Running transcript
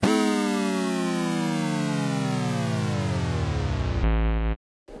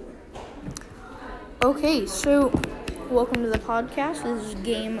Okay, so welcome to the podcast. This is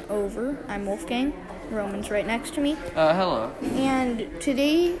Game Over. I'm Wolfgang. Roman's right next to me. Hello. And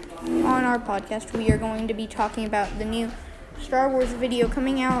today on our podcast, we are going to be talking about the new Star Wars video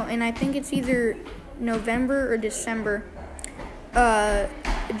coming out, and I think it's either November or December,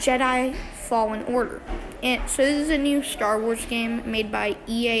 Jedi Fallen Order. And so this is a new Star Wars game made by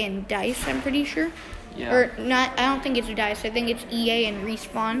EA and DICE, I'm pretty sure. Yeah. Or not, I don't think it's DICE. I think it's EA and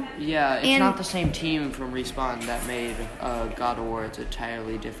Respawn. Yeah, it's not the same team from Respawn that made God of War. It's an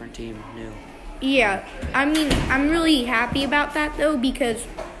entirely different team, new. Yeah, I mean, I'm really happy about that, though, because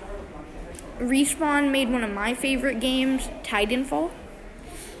Respawn made one of my favorite games, Titanfall.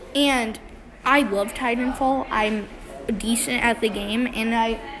 And I love Titanfall. I'm decent at the game,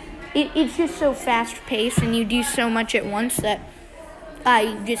 and it's just so fast-paced, and you do so much at once that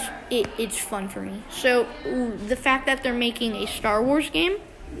it's fun for me. So the fact that they're making a Star Wars game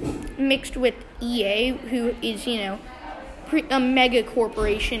mixed with EA, who is, a mega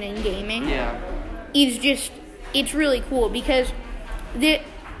corporation in gaming, it's really cool because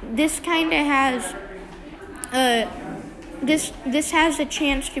this kind of has this has a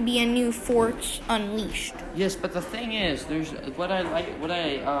chance to be a new Force Unleashed. Yes, but the thing is, there's what a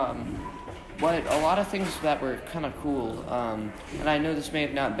lot of things that were kind of cool, and I know this may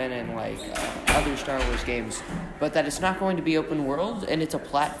have not been in other Star Wars games, but that it's not going to be open world and it's a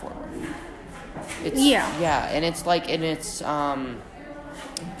platformer.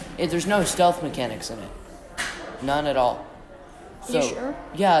 There's no stealth mechanics in it, none at all. So, you sure?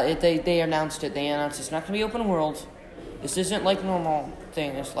 Yeah, they announced it. They announced it's not going to be open world. This isn't like normal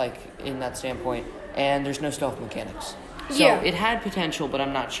thing. It's like in that standpoint, and there's no stealth mechanics. So it had potential, but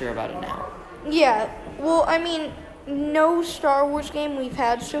I'm not sure about it now. Yeah, well, I mean, no Star Wars game we've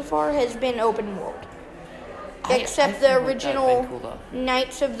had so far has been open world. Except the original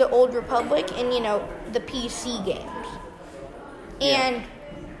Knights of the Old Republic and, the PC games. And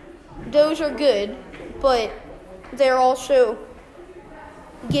those are good, but they're also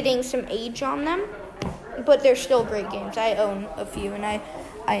getting some age on them. But they're still great games. I own a few, and I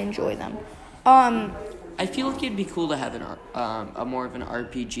enjoy them. I feel like it'd be cool to have a more of an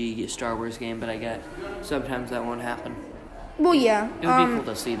RPG Star Wars game, but I get sometimes that won't happen. Well, yeah. It would be cool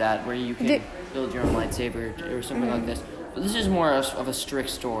to see that, where you can build your own lightsaber or something like this. But this is more of a strict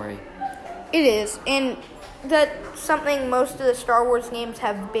story. It is, and that's something most of the Star Wars games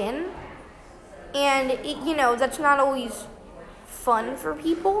have been. And, that's not always fun for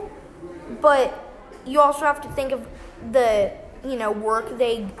people, but you also have to think of the, work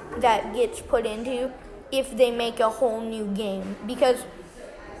that gets put into if they make a whole new game. Because,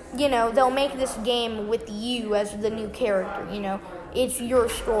 they'll make this game with you as the new character, It's your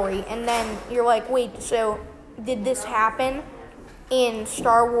story. And then you're like, wait, so did this happen in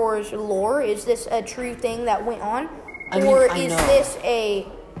Star Wars lore? Is this a true thing that went on?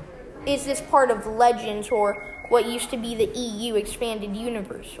 Is this part of Legends or what used to be the EU expanded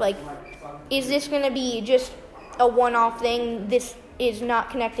universe? Is this going to be just a one-off thing? This is not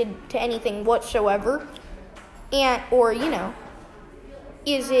connected to anything whatsoever?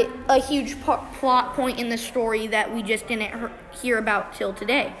 Is it a huge plot point in the story that we just didn't hear about till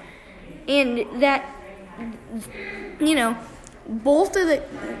today? And that, both of the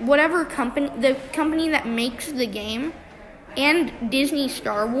company that makes the game and Disney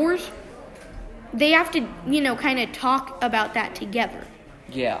Star Wars, they have to, kind of talk about that together.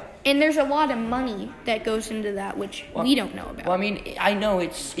 Yeah. And there's a lot of money that goes into that, which we don't know about. Well, I mean, I know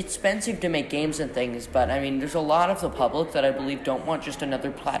it's expensive to make games and things, but, I mean, there's a lot of the public that I believe don't want just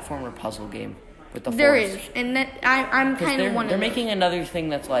another platformer puzzle game with the Force. There is, and that I'm kind of one of those. They're making another thing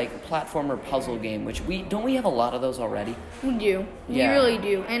that's like a platformer puzzle game, which we have a lot of those already. We do. Yeah. We really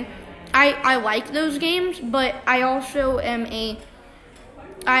do. And I like those games, but I also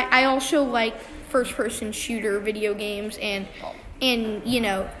I also like first-person shooter video games and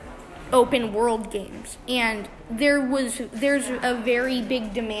open world games. And there's a very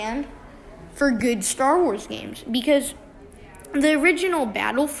big demand for good Star Wars games because the original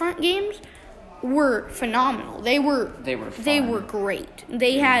Battlefront games were phenomenal. They were fun. They were great.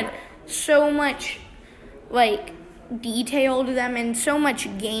 They had so much detail to them and so much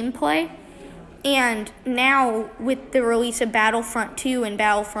gameplay. And now with the release of Battlefront 2 and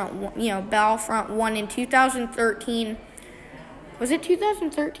Battlefront 1 in 2013, was it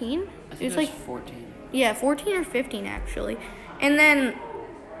 2013? I think it was 14. Yeah, 14 or 15 actually. And then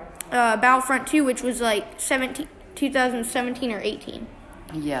Battlefront 2, which was 2017 or 18.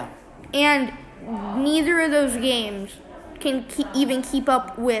 Yeah. And neither of those games can even keep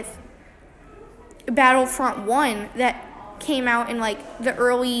up with Battlefront 1 that came out in the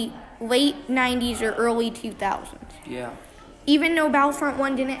early late 90s or early 2000s. Yeah. Even though Battlefront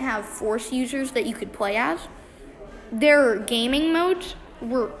 1 didn't have Force users that you could play as, their gaming modes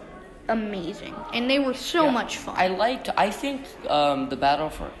were amazing, and they were so much fun. I think the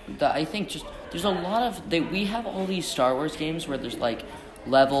Battlefront, there's a lot of, we have all these Star Wars games where there's like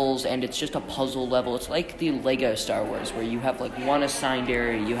levels and it's just a puzzle level. It's like the Lego Star Wars where you have like one assigned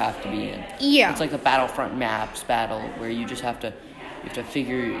area you have to be in. Yeah. It's like the Battlefront maps battle where you just have to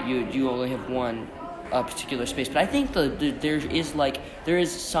figure you only have one particular space. But I think there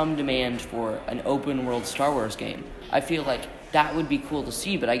is some demand for an open world Star Wars game. I feel like that would be cool to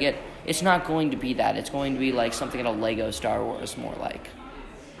see, but it's not going to be that. It's going to be like something in a Lego Star Wars more like.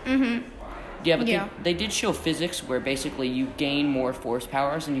 Mm-hmm. Yeah, but they did show physics where basically you gain more force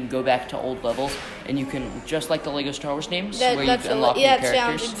powers and you can go back to old levels and you can, just like the Lego Star Wars games, where you unlock new characters. That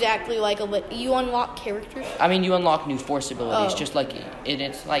sounds exactly like you unlock characters? I mean, you unlock new force abilities, just like,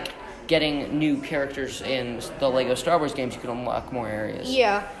 it's like getting new characters in the Lego Star Wars games, you can unlock more areas.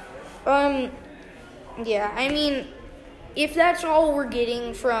 Yeah. Yeah, I mean, if that's all we're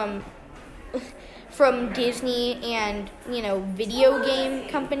getting from Disney and, video game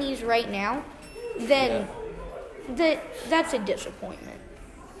companies right now, then that's a disappointment.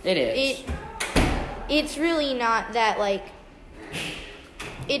 It is. It's really not that,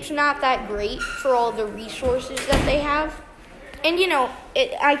 it's not that great for all the resources that they have. And,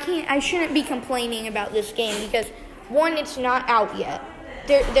 I shouldn't be complaining about this game because, one, it's not out yet.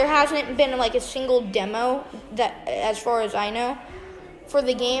 There hasn't been, a single demo that, as far as I know, for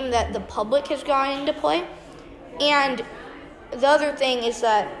the game that the public has gotten to play. And the other thing is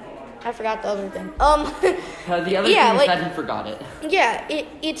that I forgot the other thing. The other thing is that he forgot it. Yeah,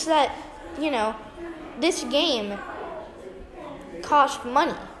 it's that, this game cost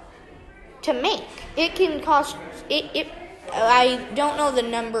money to make. It can cost I don't know the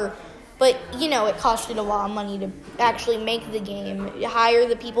number, but it costed a lot of money to actually make the game, hire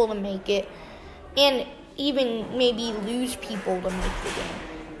the people to make it, and even maybe lose people to make the game.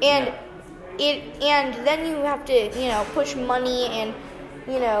 And then you have to, push money and,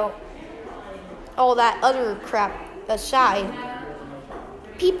 all that other crap aside.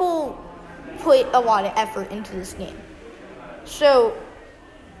 People put a lot of effort into this game. So,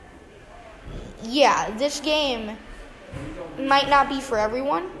 yeah, this game might not be for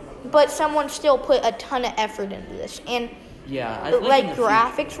everyone, but someone still put a ton of effort into this. And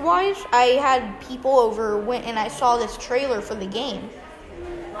graphics-wise, I had people over, went and I saw this trailer for the game,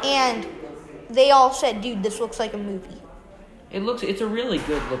 and they all said, dude, this looks like a movie. It's a really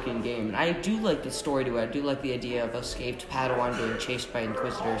good-looking game, and I do like the story to it. I do like the idea of escaped Padawan being chased by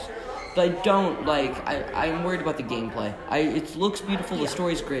Inquisitors, but I don't I'm worried about the gameplay. It looks beautiful, the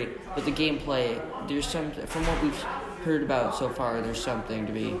story's great, but the gameplay, from what we've heard about so far, there's something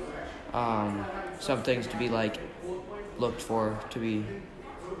to be, some things to be, looked for, so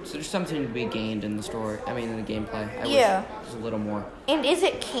there's something to be gained in the story, in the gameplay. I wish there's a little more. And is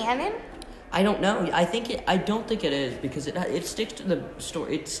it canon? I don't know. I don't think it is, because it sticks to the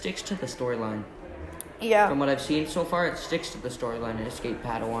story. It sticks to the storyline. Yeah. From what I've seen so far, it sticks to the storyline in Escape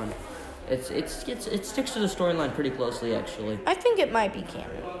Padawan. It sticks to the storyline pretty closely, actually. I think it might be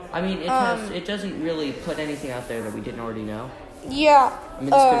canon. It doesn't really put anything out there that we didn't already know. Yeah. This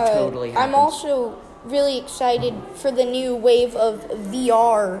could totally happen. I'm also really excited for the new wave of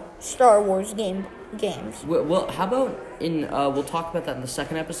VR Star Wars games. Well, how about we'll talk about that in the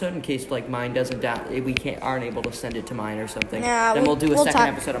second episode in case mine doesn't we aren't able to send it to mine or something. Yeah, then we'll do a second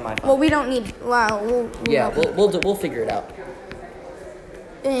episode on my phone. Well, we don't need. Wow. We'll figure it out.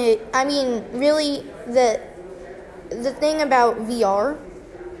 Really, the thing about VR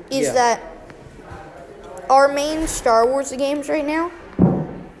is that our main Star Wars games right now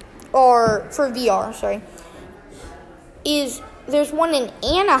are for VR. Sorry, there's one in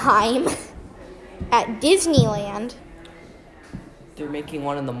Anaheim at Disneyland. They're making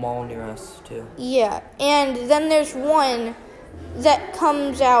one in the mall near us too. Yeah, and then there's one that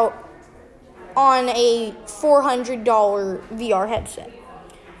comes out on a $400 VR headset.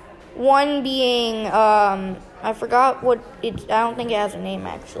 One being, I forgot what I don't think it has a name,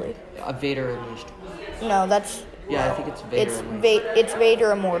 actually. Vader Unleashed. No, that's... Yeah, I think it's Vader Unleashed. It's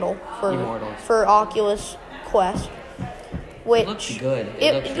Vader Immortal for Oculus Quest. Which, it looks good.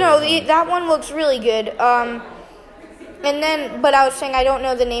 That one looks really good. But I was saying I don't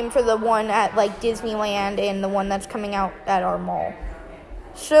know the name for the one at, Disneyland and the one that's coming out at our mall.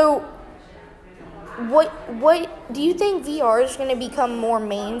 So... What do you think VR is going to become more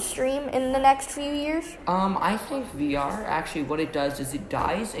mainstream in the next few years? I think VR, actually, what it does is it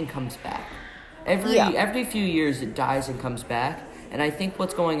dies and comes back. Every few years, it dies and comes back. And I think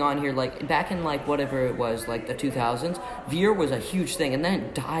what's going on here, like, back in, like, whatever it was, like, the 2000s, VR was a huge thing, and then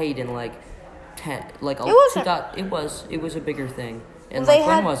it died in, like, it was a bigger thing. And,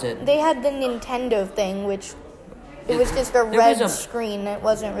 when was it? They had the Nintendo thing, which... It was just a red screen. It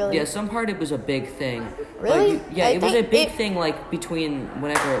wasn't really... Yeah, some part it was a big thing. Really? It was a big thing, like, between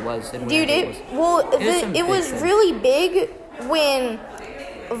whenever it was and whenever it was. It was really big when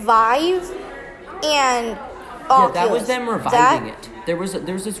Vive and Oculus... Yeah, that was them reviving it. There was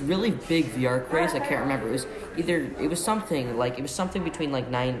this really big VR craze. I can't remember. It was something between,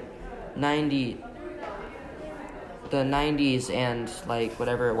 like, the 90s and, like,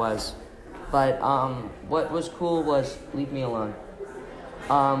 whatever it was. But what was cool was leave me alone.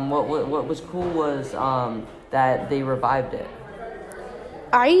 What was cool was that they revived it.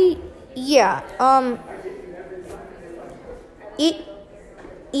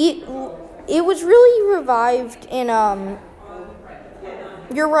 It was really revived in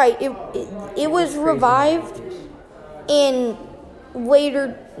You're right. It was revived in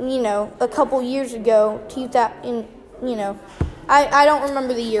later, a couple years ago. I don't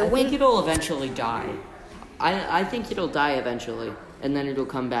remember the year. I think it'll eventually die. I think it'll die eventually, and then it'll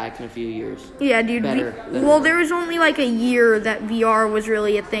come back in a few years. Yeah, dude. There was only like a year that VR was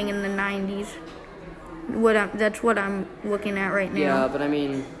really a thing in the 90s. That's what I'm looking at right now. Yeah, but I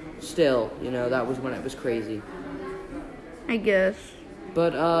mean, still, that was when it was crazy. I guess.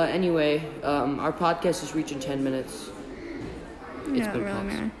 But anyway, our podcast is reaching 10 minutes. It's been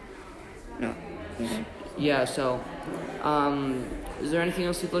really, no. Okay. Yeah, so, is there anything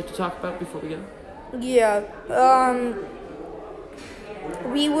else you'd like to talk about before we go? Yeah,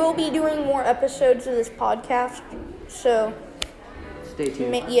 we will be doing more episodes of this podcast, so... Stay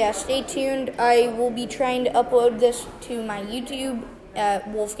tuned. Stay tuned. I will be trying to upload this to my YouTube at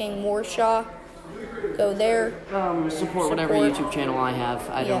Wolfgang Warshaw. Go there. Support whatever YouTube channel I have.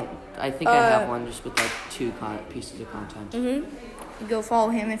 I think I have one just with, like, 2 pieces of content. Mm-hmm. Go follow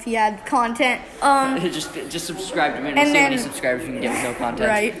him if he had content. Just subscribe to me and see how many subscribers you can get with no content.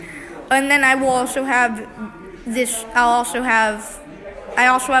 Right. And then I will also have this. I also have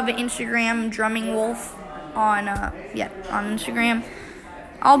an Instagram, Drumming Wolf, on Instagram.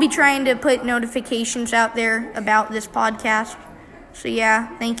 I'll be trying to put notifications out there about this podcast. So yeah,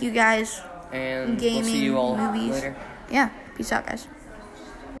 thank you guys. And gaming, we'll see you all movies. later. Yeah, peace out, guys.